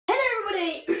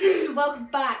everybody, welcome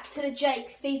back to the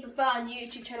Jake's FIFA Fun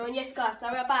YouTube channel. And yes guys, so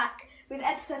we're back with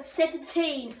episode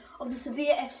 17 of the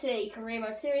Sevilla FC Career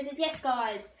Mode series. And yes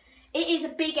guys, it is a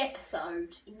big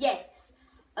episode. Yes,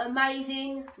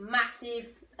 amazing, massive,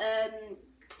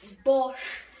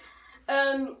 bosh,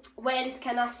 where this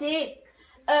can I see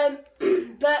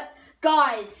it? But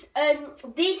guys,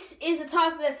 this is the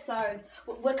type of episode.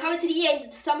 We're coming to the end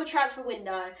of the summer transfer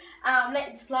window.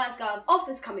 Letting suppliers go.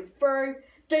 Offers coming through.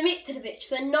 Dimitrovic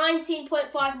for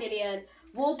 19.5 million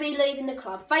will be leaving the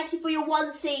club. Thank you for your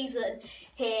one season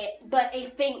here, but I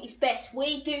think it's best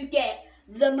we do get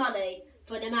the money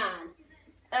for the man.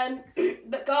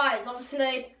 But guys,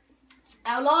 obviously,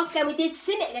 our last game we did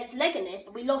sim it against Leganes,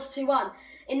 but we lost 2-1.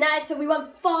 In that episode, we won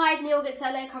 5-0 against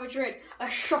Atletico Madrid. A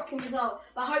shocking result.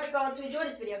 But I hope you guys enjoyed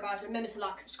this video, guys. Remember to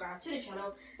like and subscribe to the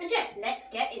channel. And yeah, let's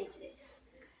get into this.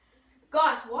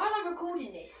 Guys, while I'm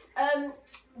recording this,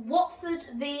 Watford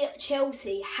v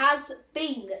Chelsea has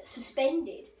been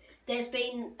suspended. There's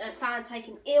been a fan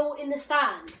taken ill in the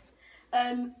stands.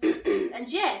 And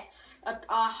yeah,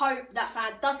 I hope that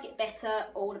fan does get better.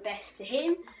 All the best to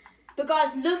him. But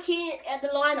guys, looking at the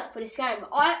lineup for this game,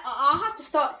 I have to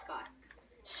start this guy.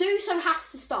 Suso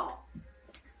has to start.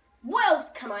 What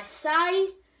else can I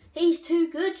say? He's too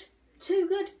good. Too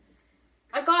good.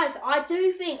 And guys, I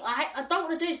do think, I don't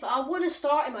want to do this, but I want to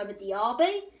start him over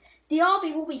Diaby.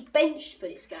 Diaby will be benched for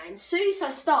this game.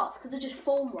 Suso starts because they're just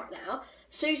form right now.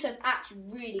 Suso's actually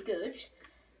really good.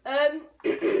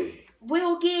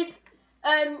 We'll give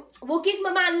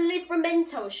my man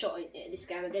Livramento a shot in this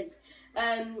game against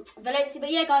Valencia.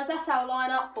 But yeah, guys, that's our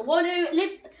lineup. But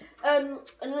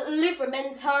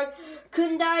Livramento,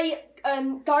 Koundé,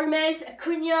 Gomez,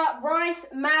 Acuna, Rice,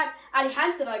 Matt,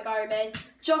 Alejandro Gomez,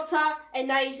 Jota,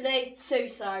 Enazli,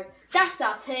 Suso. That's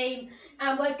our team,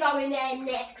 and we're going there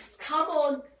next. Come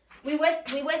on, we went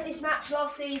this match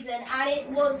last season, and it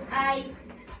was a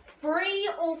 3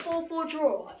 or 4-4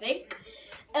 draw, I think.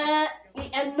 A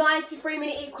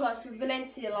 93-minute equaliser with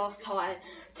Valencia last time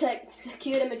to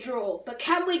secure them a draw. But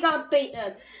can we go and beat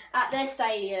them at their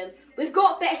stadium? We've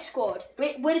got a better squad.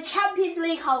 We're the Champions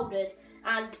League holders,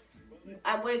 and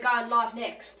we're going live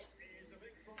next.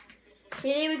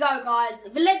 Here we go, guys.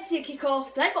 Valencia kick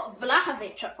off. They've got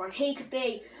Vlahovic up front. He could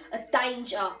be a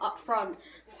danger up front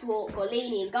for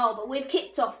Golini in goal. But we've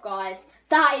kicked off, guys.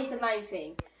 That is the main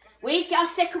thing. We need to get our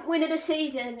second win of the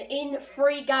season in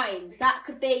 3 games. That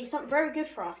could be something very good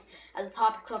for us as a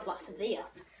type of club like Sevilla.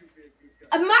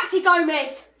 And Maxi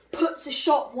Gomez puts a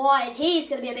shot wide. He's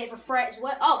going to be a bit of a threat as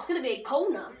well. Oh, it's going to be a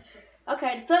corner.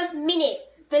 Okay, the first minute,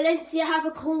 Valencia have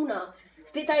a corner. It's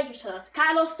a bit dangerous for us.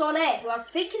 Carlos Soler, who I was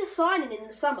thinking of signing in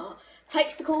the summer,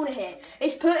 takes the corner here.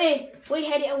 It's put in. We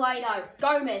head it away though.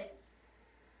 Gomez.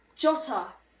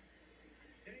 Jota.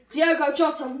 Diogo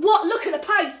Jota. What? Look at the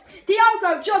pace.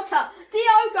 Diogo Jota.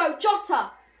 Diogo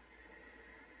Jota.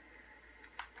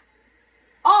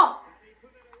 Oh.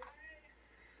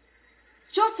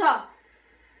 Jota.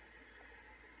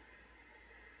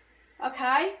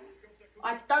 Okay.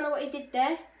 I don't know what he did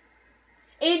there.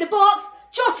 In the box.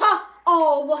 Jota.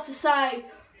 Oh, what a save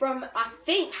from, I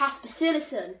think,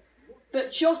 Hasper-Silesen.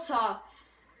 But Jota,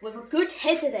 with a good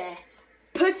header there,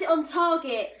 puts it on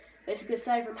target. It's a good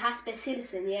save from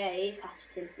Hasper-Silesen. Yeah, it is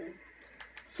Hasper-Silesen.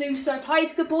 Suso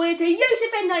plays good ball into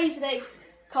Yusuf Enazli.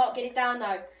 Can't get it down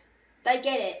though. They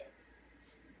get it.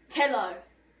 Tello.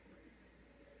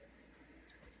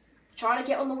 Trying to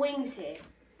get on the wings here.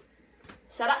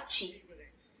 Salachi.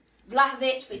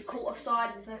 Vlahovic, but he's caught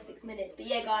offside in the first 6 minutes. But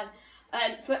yeah, guys,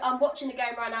 I'm watching the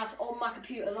game right now. It's on my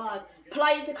computer live.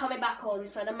 Players are coming back on,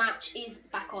 so the match is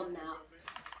back on now.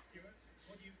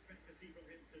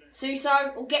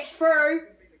 Suso will get through.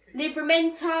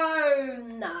 Livramento,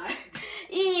 no.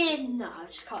 No, I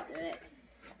just can't do it.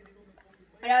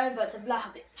 And over to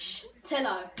Vlahovic.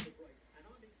 Tello.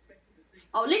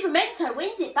 Oh, Livramento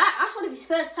wins it back. That's one of his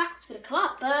first tackles for the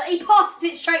club. But he passes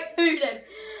it straight to them.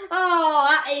 Oh,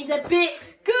 that is a bit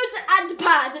good and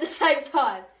bad at the same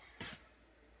time.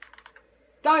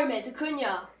 Gomez,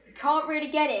 Acuna. Can't really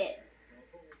get it.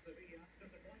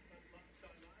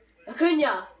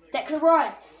 Acuna. Declan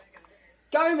Rice.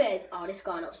 Gomez. Oh, this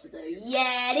guy knows what to do.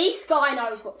 Yeah, this guy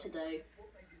knows what to do.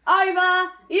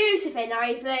 Over. Yusuf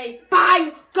Enazli.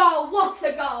 Bang. Goal. What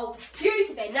a goal.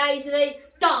 Yusuf Enazli.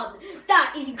 Done.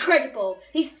 That is incredible.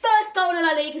 His first goal in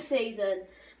La Liga season.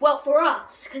 Well, for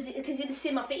us, because in the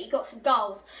sim I think he got some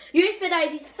goals. Yusuf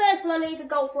Enazli's first La Liga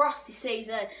goal for us this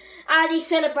season, and he's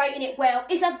celebrating it well.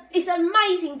 It's an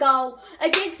amazing goal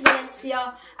against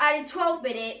Valencia, and in 12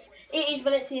 minutes, it is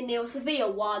Valencia 0, Sevilla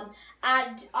 1,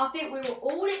 and I think we were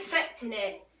all expecting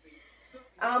it.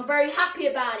 And I'm very happy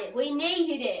about it. We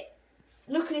needed it.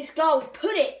 Look at this goal.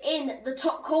 Put it in the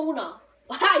top corner.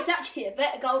 Wow, it's actually a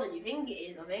better goal than you think it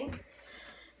is, I think.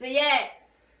 But yeah.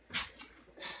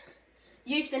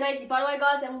 Use for Nazy. By the way,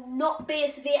 guys, there will not be a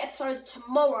Sevilla episode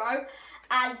tomorrow,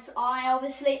 as I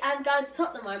obviously am going to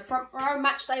Tottenham. I'm front row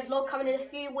match day vlog coming in a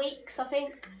few weeks, I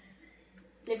think.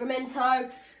 Livramento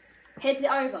heads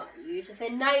it over. Use for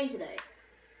Nazy.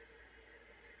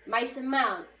 Mason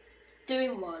Mount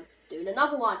doing one, doing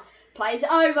another one. Plays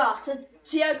it over to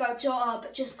Diogo Jota,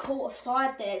 but just caught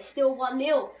offside there. It's still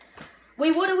 1-0.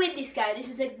 We want to win this game. This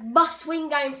is a must-win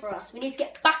game for us. We need to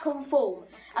get back on form.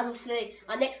 As we'll see,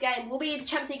 our next game will be the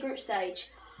Champions League group stage.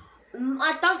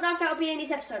 I don't know if that will be in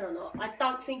this episode or not. I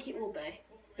don't think it will be.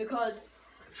 Because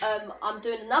I'm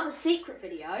doing another secret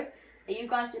video that you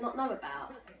guys do not know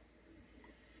about.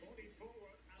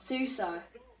 Suso.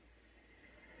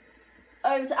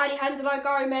 Over to Alejandro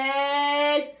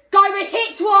Gomez. Gomez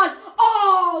hits one.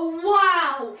 Oh,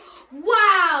 wow.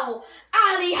 Wow.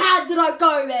 Alejandro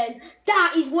Gomez.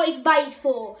 That is what he's made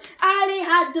for.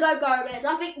 Alejandro Gomez.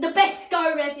 I think the best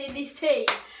Gomez in this team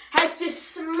has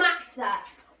just smacked that.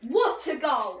 What a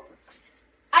goal.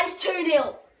 And it's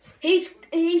 2-0.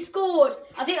 He scored.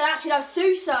 I think actually that was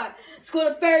Suso.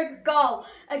 Scored a very good goal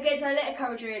against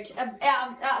Atletico Madrid.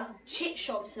 Out of a chip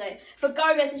shot, obviously. But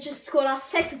Gomez has just scored our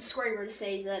second screamer of the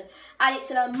season. And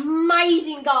it's an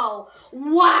amazing goal.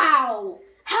 Wow.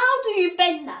 How do you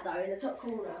bend that, though, in the top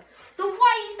corner? The way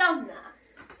he's done that.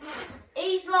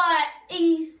 He's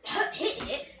hit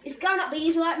it. It's going up, but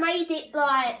he's like made it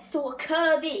like sort of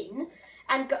curve in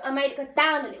and made it go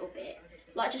down a little bit.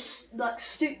 Like just like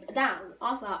stoop down.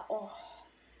 I was like, oh,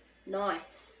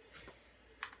 nice.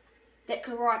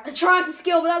 Declan Rice tries the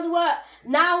skill, but doesn't work.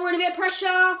 Now we're in a bit of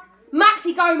pressure.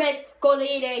 Maxi Gomez,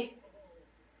 Golini.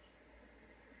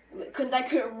 They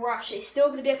couldn't rush. It's still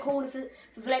going to be a corner for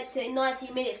Valencia in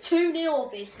 19 minutes. 2-0,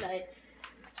 obviously.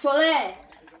 So there,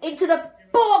 into the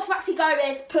box. Maxi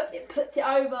Gomez puts it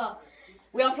over.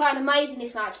 We are playing amazing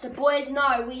this match. The boys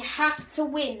know we have to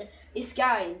win this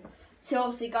game to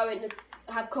obviously go in and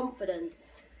have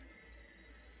confidence.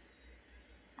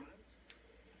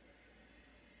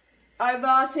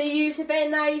 Over to Yusuf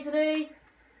Nazy.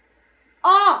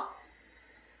 Oh!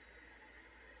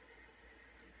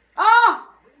 Oh!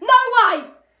 No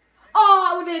way! Oh,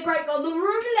 that would be a great goal. The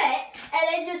roulette,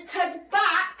 and then just turns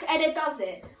back, and then does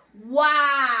it.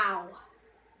 Wow.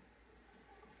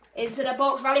 Into the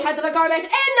box, Rally had to go Gomez,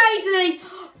 and Nazy.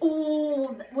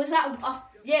 Oh, was that?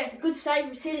 Yeah, it's a good save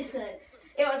from Citizen.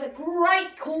 It was a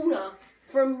great corner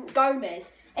from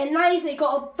Gomez. And Nazy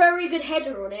got a very good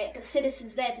header on it, but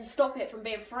Citizen's there to stop it from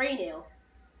being 3-0.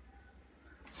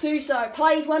 Suso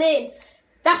plays one in.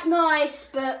 That's nice,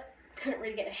 but couldn't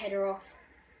really get the header off.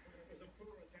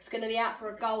 It's going to be out for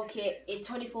a goal kick in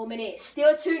 24 minutes.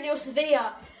 Still 2-0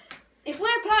 Sevilla. If we're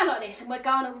playing like this and we're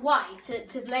going away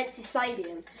to Valencia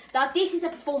Stadium, now this is a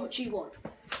performance you want.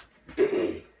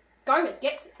 Gomez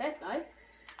gets it, fair play.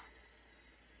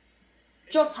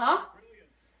 Jota.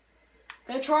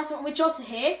 Going to try something with Jota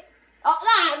here.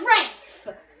 Oh,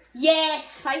 ref!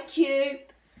 Yes, thank you.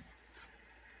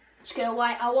 Just going to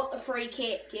wait. I want the free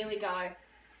kick. Here we go.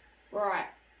 Right.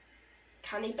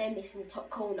 Can he bend this in the top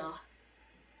corner?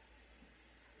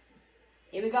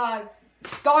 Here we go.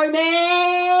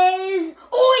 Gomez!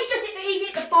 Oh, he's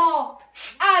hit the bar.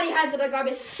 Alejandro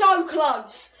Gomez, so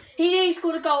close. He nearly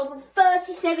scored a goal from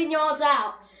 37 yards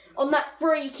out on that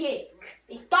free kick.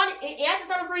 He's done it. He hasn't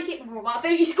done a free kick before, but I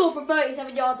think he scored from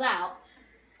 37 yards out.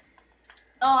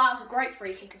 Oh, that was a great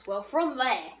free kick as well. From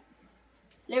there,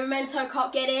 Livramento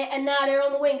can't get it, and now they're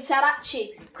on the wing.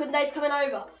 Salachi, Kunde's coming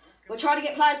over. We're trying to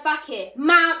get players back here.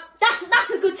 Mount,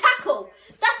 that's a good tackle.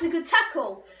 That's a good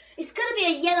tackle. It's going to be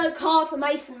a yellow card for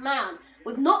Mason Mount.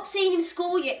 We've not seen him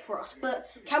score yet for us, but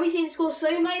can we see him score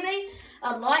soon maybe?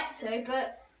 I'd like to,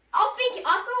 but I feel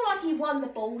like he won the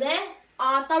ball there.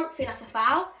 I don't think that's a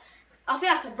foul. I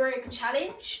think that's a very good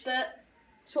challenge, but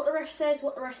it's what the ref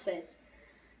says,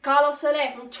 Carlos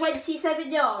Soler from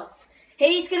 27 yards.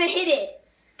 He's going to hit it.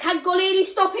 Can Golini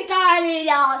stop it going in?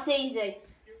 Oh, it's easy.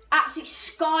 Absolutely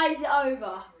skies it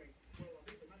over.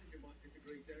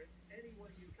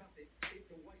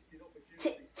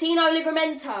 Tino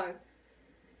Livramento.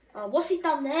 Oh, what's he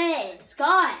done there? This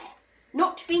guy.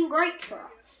 Not been great for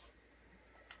us.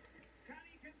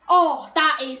 Oh,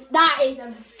 that is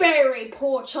a very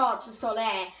poor chance for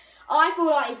Soler. I feel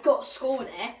like he's got to score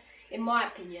there, in my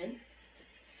opinion.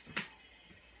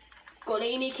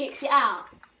 Golini kicks it out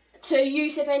to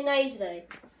Yusuf Nazy.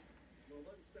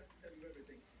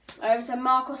 Over to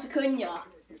Marcos Acuna.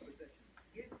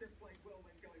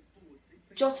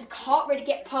 Jota can't really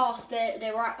get past their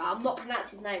right back. I'm not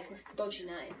pronouncing his name because it's a dodgy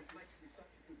name.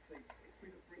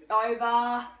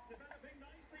 Over.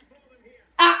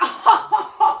 How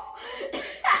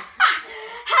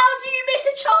do you miss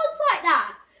a chance like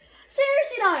that?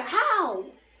 Seriously though, how?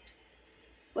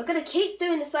 We're going to keep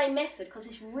doing the same method because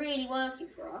it's really working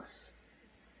for us.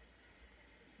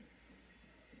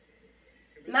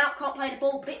 Mount can't play the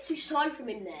ball, a bit too slow from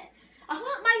him there. I feel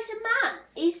like Mason Mount,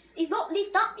 he's not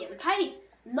lived up yet. We paid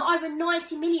not over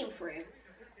 90 million for him.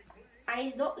 And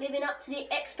he's not living up to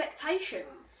the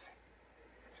expectations.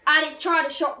 And he's trying a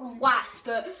shot from Was,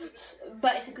 but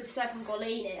it's a good save from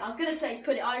Golini. I was going to say he's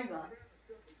put it over.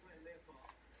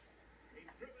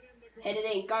 Headed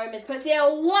in, Gomez puts it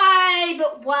away,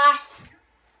 but Was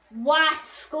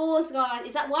scores, guys.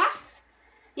 Is that Was?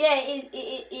 Yeah,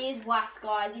 it is Was,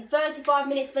 guys. In 35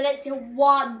 minutes, Valencia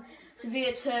 1,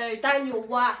 Sevilla 2. Daniel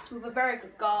Was with a very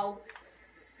good goal.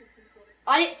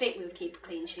 I didn't think we would keep a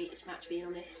clean sheet this match, being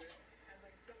honest.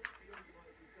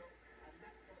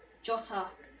 Jota,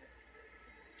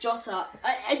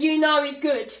 and you know he's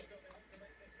good.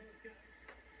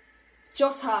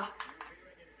 Jota!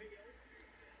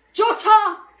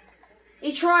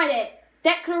 He tried it.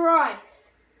 Declan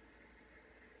Rice.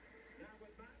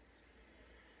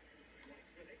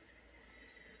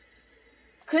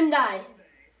 Kunde.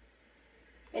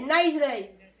 And Nasely.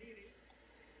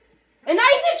 And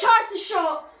Nasely tries the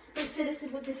shot, but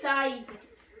Citizen with the save.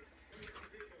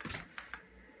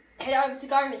 Head over to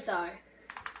Gomez though.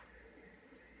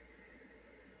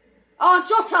 Oh,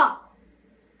 Jota!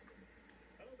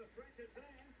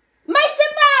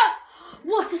 Mason Mount!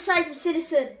 What a save from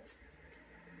Citizen.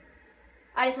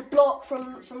 And it's a block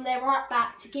from their right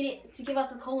back to give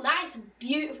us the corner. That is a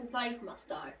beautiful play from us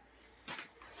though.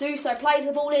 Suso plays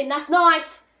the ball in, that's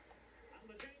nice.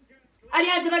 And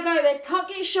yeah, did I go Gomez? Can't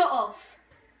get his shot off.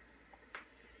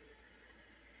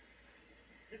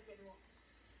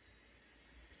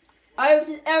 Over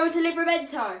to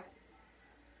Livramento.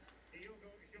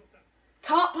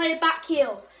 Can't play the back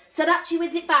heel. Sadachi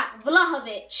wins it back.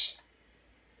 Vlahovic.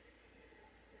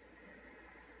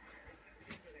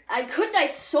 And Kunde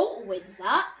sort of wins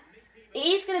that. It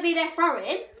is going to be their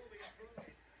throw-in.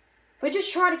 We're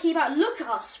just trying to keep out. Look at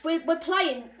us. We're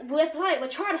playing. We're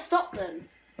trying to stop them.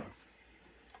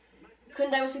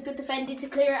 Kunde was a good defending to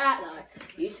clear it out though.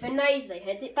 Yusuf and Nasely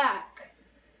heads it back.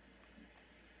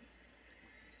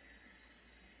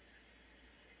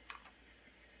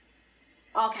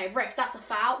 Okay, ref, that's a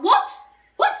foul. What?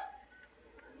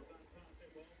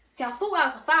 Okay, I thought that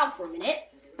was a foul for a minute,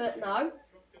 but no.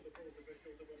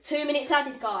 It's 2 minutes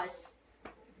added, guys.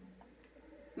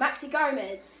 Maxi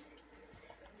Gomez.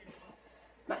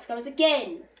 Maxi Gomez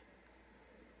again.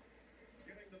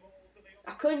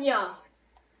 Acuna.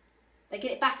 They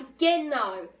get it back again,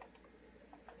 though.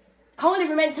 Come on,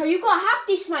 Livramento, you've got to have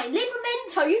this, mate.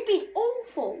 Livramento, you've been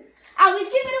awful. And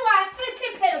we've given away a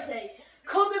flipping penalty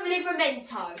because of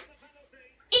Livramento.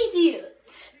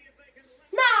 Idiot.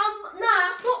 Nah,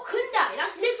 that's not Kunde.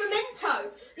 That's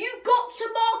Livramento. You got to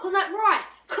mark on that right.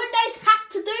 Kunde's had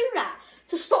to do that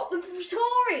to stop them from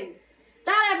scoring.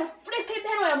 They have a flipping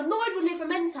penalty. I'm annoyed with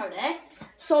Livramento there.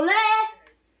 Soler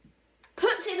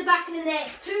puts it in the back of the net.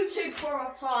 It's 2-2 for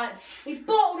our time. We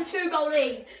bottled a 2-goal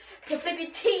lead. It's a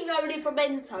flipping Tino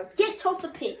Livramento. Get off the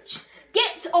pitch.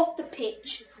 Get off the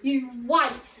pitch. You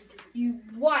waste.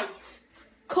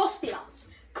 Costed us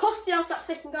that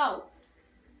second goal.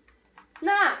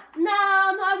 Nah, I'm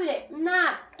not having it.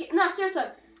 Nah, seriously.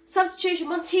 Substitution,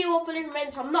 Montiel for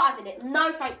Livramento. I'm not having it.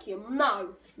 No, thank you.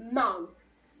 No.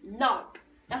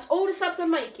 That's all the subs I'm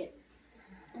making.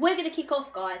 We're going to kick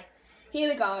off, guys. Here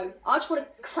we go. I just want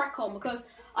to crack on because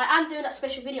I am doing that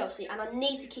special video, obviously, and I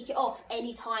need to kick it off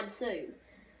anytime soon.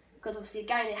 Because, obviously, the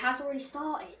game, it has already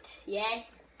started.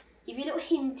 Yes. Give you a little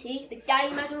hinty. The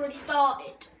game has already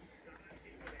started.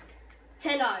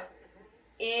 Tello.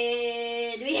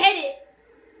 And we head it.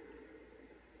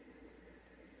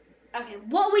 Okay,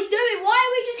 what are we doing? Why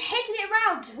are we just heading it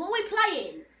around? What are we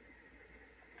playing?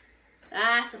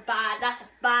 That's a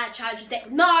bad challenge.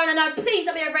 No, please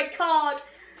don't be a red card.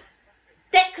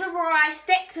 Declan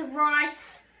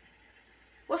Rice.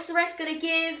 What's the ref going to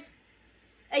give?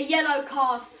 A yellow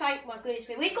card. Thank my goodness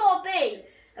me. We've got to be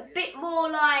a bit more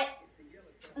like,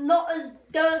 not as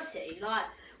dirty. Like,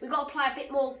 we've got to play a bit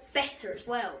more better as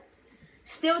well.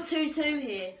 Still 2-2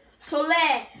 here.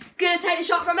 Soler going to take the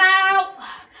shot from out.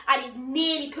 And he's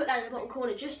nearly put that in the bottom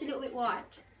corner, just a little bit wide.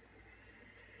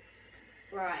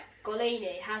 Right,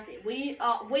 Golini has it. We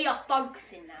are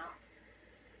focusing now.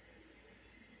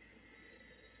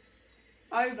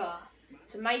 Over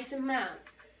to Mason Mount.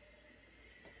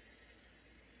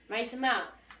 Mason Mount.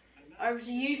 Over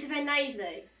to Yusuf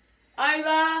Naisley.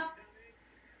 Over.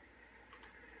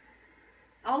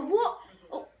 Oh, what?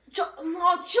 Oh,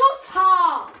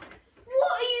 Jota!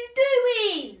 What are you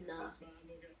doing?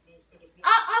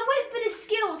 I went for the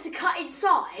skill to cut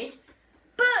inside,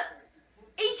 but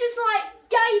he's just like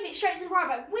gave it straight to the right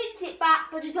back, whipped it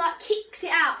back, but just like kicks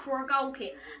it out for a goal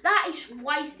kick. That is just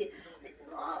wasted.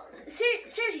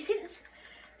 Seriously,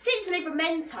 since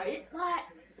Livramento, like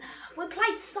we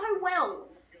played so well,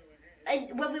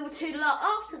 and when we were 2-0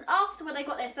 after when they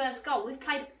got their first goal, we've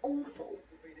played awful.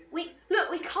 We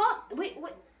can't.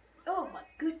 Oh my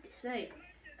goodness me!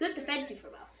 Good defending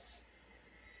from us.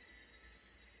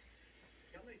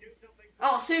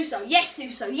 Oh, Suso. Yes,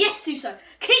 Suso. Yes, Suso.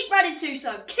 Keep running,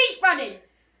 Suso. Keep running.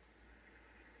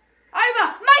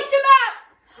 Over. Mason Mount.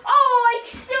 Oh, he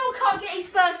still can't get his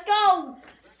first goal.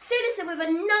 Citizen with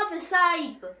another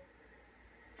save.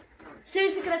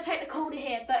 Suso's going to take the corner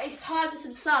here, but it's time for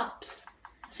some subs.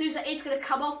 Suso is going to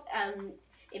come off,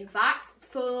 in fact,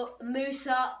 for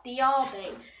Musa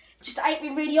Diaby. Just ain't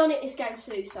been really on it this game,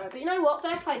 Suso. But you know what?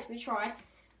 Fair play to me, tried.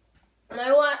 And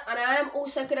I am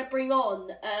also going to bring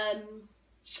on,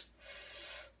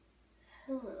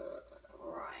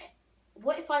 right,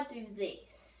 what if I do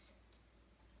this?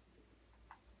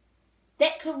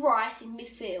 Declan Rice in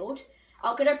midfield.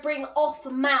 I'm going to bring off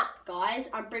Mount, guys,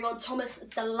 and bring on Thomas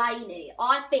Delaney.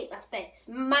 I think that's best.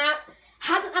 Mount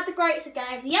hasn't had the greatest of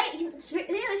games.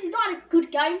 He's not had a good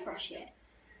game for us yet.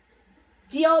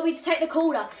 Diaby to take the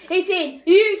corner. It's in.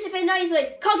 Yusuf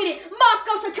Naisley. Can't get it.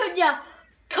 Marcos Acuna.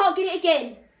 Can't get it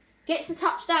again. Gets the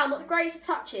touchdown. Not the greatest of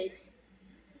touches.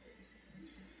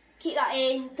 Keep that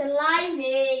in.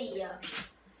 Delaney.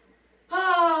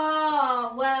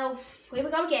 Oh, well, here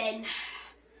we go again.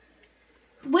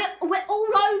 We're all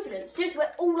over them. Seriously,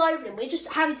 we're all over them. We're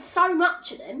just having so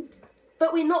much of them,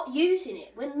 but we're not using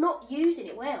it. We're not using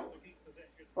it well.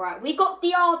 Right, we got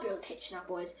Diaby on the pitch now,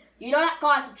 boys. You know that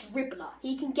guy's a dribbler.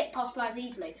 He can get past players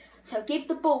easily. So give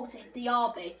the ball to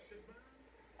Diaby.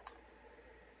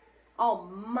 Oh,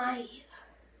 mate.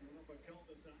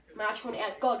 Man, I just want it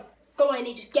out. God,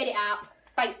 Golini, just get it out.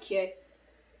 Thank you.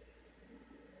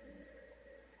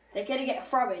 They're going to get a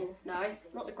throw-in. No,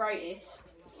 not the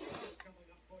greatest.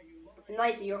 And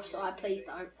later, you're offside. Please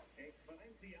don't.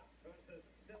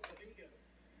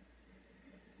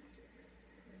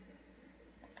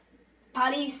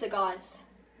 Palista, guys.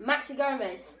 Maxi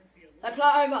Gomez. They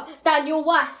play over. Daniel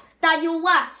Was. Daniel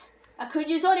Was.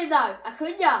 Acuna's on him, though.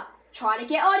 Acuna. Trying to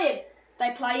get on him.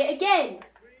 They play it again.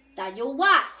 Daniel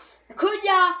Was.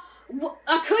 Acuna.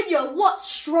 Acuna, what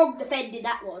strong defending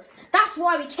that was. That's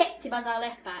why we kept him as our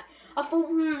left back. I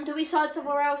thought, do we sign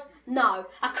somewhere else? No.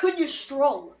 Acuna's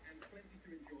strong.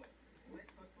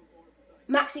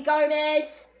 Maxi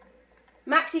Gomez.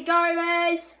 Maxi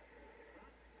Gomez.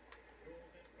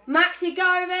 Maxi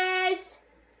Gomez.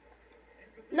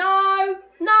 No.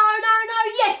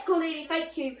 Yes, Golini.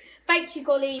 Thank you. Thank you,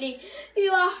 Golini.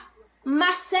 You are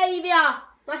my saviour.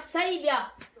 My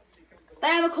saviour. They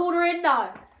have a corner in though.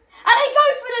 And they go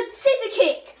for the scissor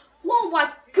kick. Oh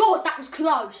my God, that was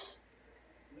close.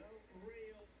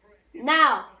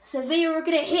 Now, Sevilla are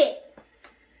going to hit.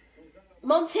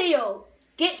 Montiel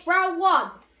gets round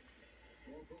one.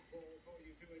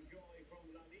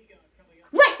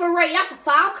 Referee, that's a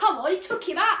foul. Come on, he took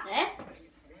him out there.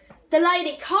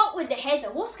 Delaney can't win the header.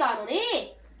 What's going on here?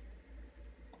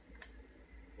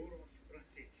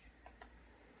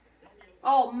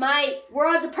 Oh, mate, we're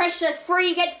under pressure. It's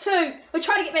 3 against 2. We're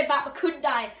trying to get them back, but couldn't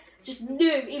they? Just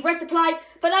knew. He read the play,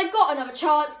 but they've got another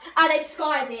chance, and they've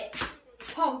skied it.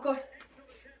 Oh, my God.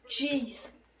 Jeez.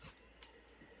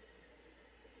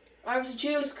 Over to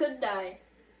Julius Kunde.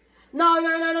 No.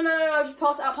 Just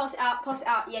pass it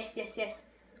out. Yes.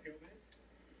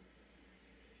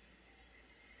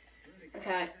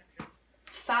 Okay.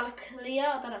 Falclia,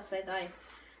 I don't know how to say his name.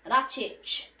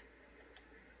 Racic.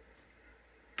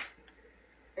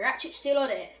 Racic still on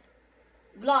it.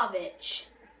 Vlahovic.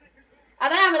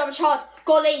 And they have another chance.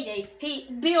 Golini.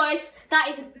 Be honest, that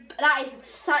is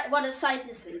one of the saves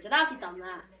this season. How's he done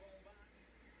that?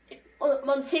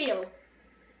 Montiel.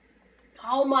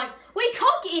 Oh my. We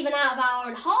can't get even out of our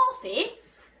own half here.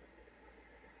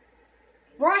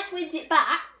 Rice wins it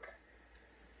back.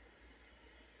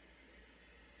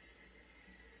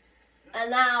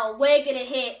 And now we're going to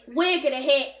hit.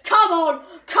 Come on.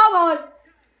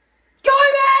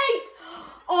 Gomez!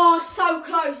 Oh, so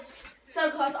close.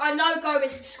 I know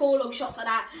Gomez could score long shots like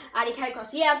that. And he came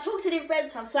across. Yeah, I'm talking to the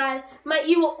friends. I'm saying, mate,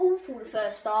 you were awful the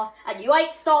first half. And you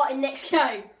ain't starting next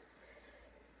game.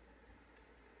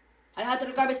 And how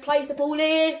did Gomez place the ball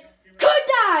in?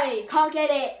 Kunde! Can't get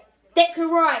it. Declan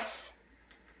Rice.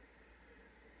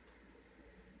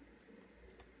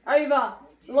 Over.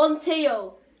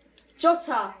 Montiel.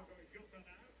 Jota.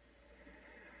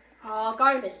 Oh,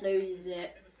 Gomez loses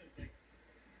it.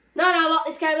 No, I like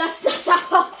this game. That's our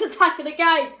last attack of the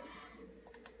game.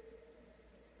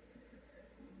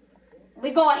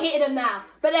 We got to hit them now.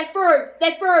 But they're through.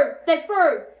 They're through. They're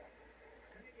through.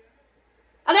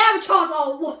 And they have a chance.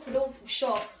 Oh, what an awful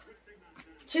shot.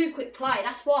 Too quick play.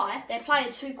 That's why. They're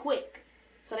playing too quick.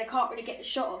 So they can't really get the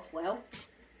shot off well.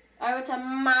 Over to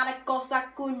Marcos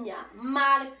Acuna.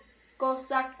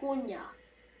 Marcos Acuna.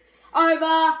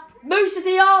 Over. Moussa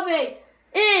Diaby.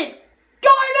 In.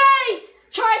 Gomez!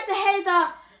 Tries the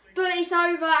header. But it's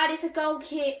over and it's a goal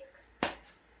kick.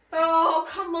 Oh,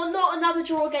 come on. Not another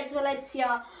draw against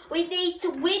Valencia. We need to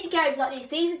win games like this.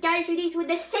 These are games we need to win.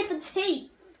 They're 17th.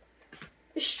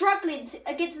 We're struggling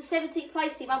against the 17th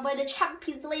place team and we're the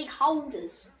Champions League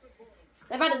holders.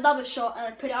 They've had another shot and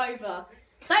they've put it over.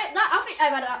 I think they've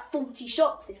had about 40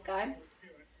 shots this game.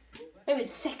 Maybe in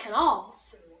the second half.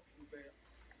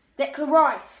 Declan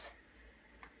Rice.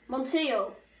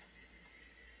 Montiel.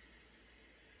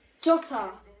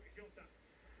 Jota.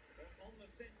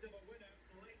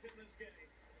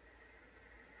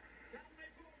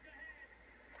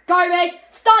 Gomez.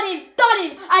 Stun him.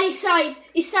 And he's saved.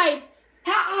 He's saved.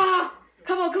 Ah,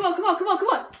 come on.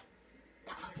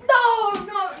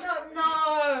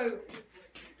 No.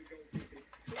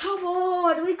 Come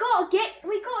on, we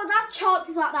gotta have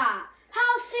chances like that.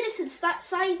 How's Citizen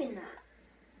saving that?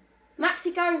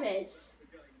 Maxi Gomez.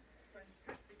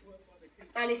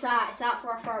 And it's out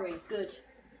for a throw-in. Good.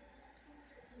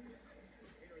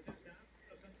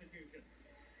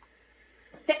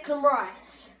 Declan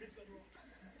Rice.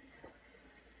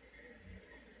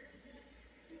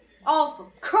 Oh,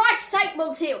 for Christ's sake,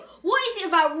 Montiel. What is it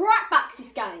about right backs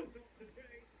this game?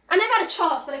 And they've had a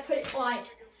chance, but they put it wide.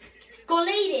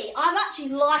 Golini, I'm actually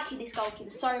liking this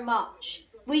goalkeeper so much.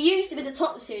 We used him in the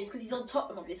Tottenham series because he's on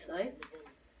Tottenham, obviously.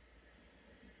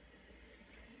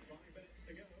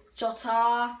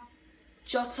 Jota.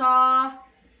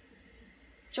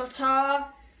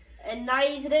 And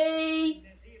Nasri.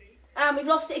 And we've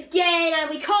lost it again, and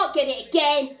we can't get it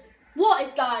again. What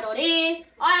is going on here?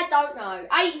 I don't know.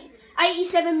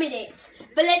 87 minutes.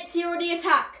 Valencia on the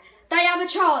attack. They have a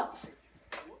chance.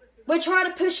 We're trying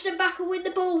to push them back and win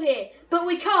the ball here. But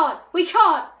we can't.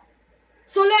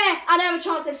 Soler, and they have a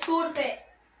chance. They've scored of it.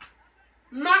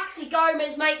 Maxi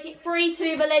Gomez makes it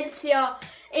 3-2 Valencia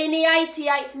in the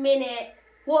 88th minute.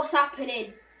 What's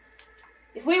happening?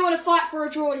 If we want to fight for a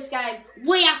draw this game,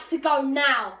 we have to go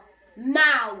now.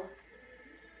 Now.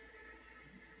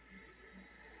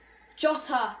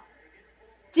 Jota.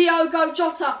 Diogo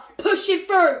Jota. Pushing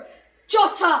through.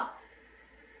 Jota.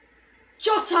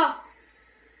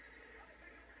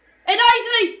 And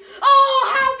Ainsley.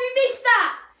 Oh, how have you missed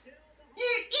that?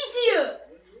 You idiot.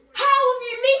 How have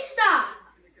you missed that?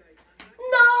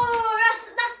 No,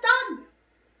 that's done.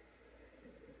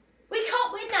 We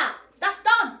can't win that. That's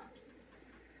done.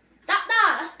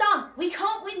 That's done. We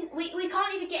can't win. We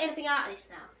can't even get anything out of this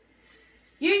now.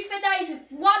 Use Fernandes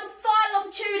with one final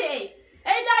opportunity.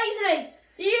 And Ainsley.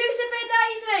 Use it,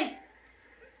 Fernandes.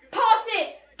 Pass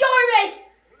it. Gomez.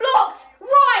 Blocked.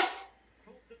 Rice.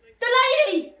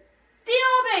 Delaney.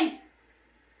 Diaby.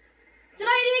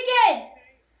 Delaney again.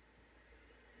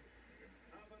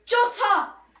 Jota.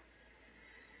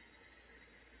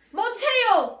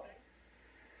 Montiel.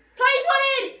 Plays one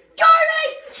in.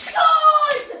 Gomez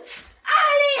scores!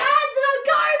 Alejandro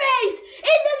Gomez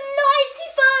in the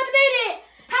 93rd minute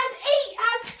has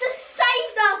just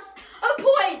saved us a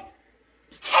point.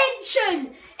 Tension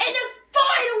in the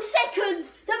final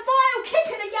seconds, the final kick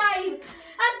of the game,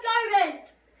 as Gomez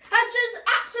has just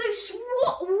absolutely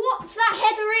what's that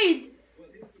header in?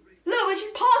 Look, we're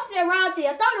just passing it around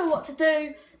here. I don't know what to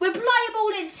do. We're playing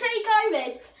ball in. See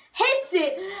Gomez heads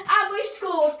it, and we've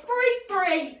scored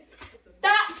 3-3.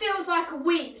 That feels like a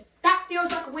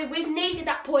win. We've needed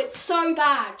that point so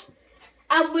bad.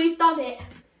 And we've done it.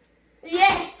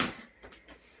 Yes.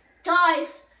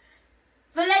 Guys,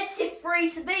 Valencia 3,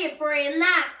 Sevilla 3, and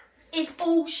that is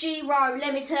all she wrote,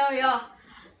 let me tell you.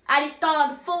 And it's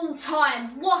done full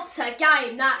time. What a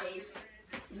game that is.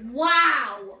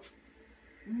 Wow.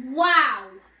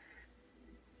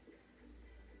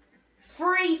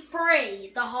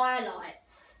 3-3, the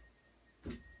highlights.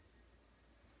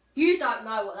 You don't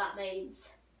know what that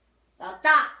means. Now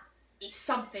that is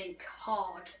something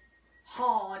hard.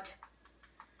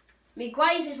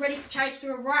 Miguez is ready to change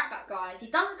to a right back, guys. He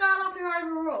doesn't go up here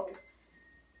overall.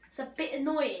 It's a bit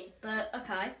annoying, but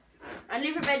okay. And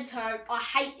Livramento, I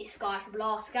hate this guy from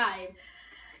last game.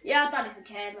 Yeah, I don't even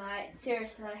care, mate.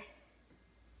 Seriously.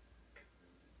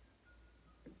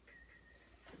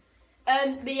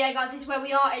 But yeah, guys, this is where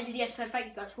we are ending the episode. Thank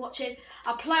you guys for watching.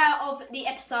 Our player of the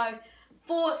episode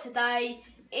for today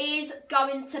is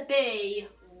going to be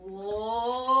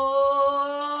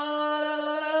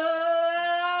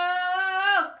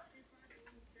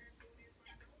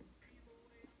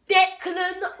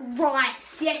Declan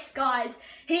Rice. Yes, guys.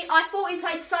 I thought he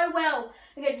played so well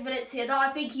against Valencia that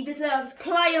I think he deserves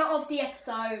player of the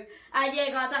episode. And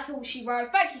yeah, guys, that's all she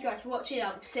wrote. Thank you guys for watching.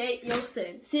 I will see you all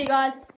soon. See you guys.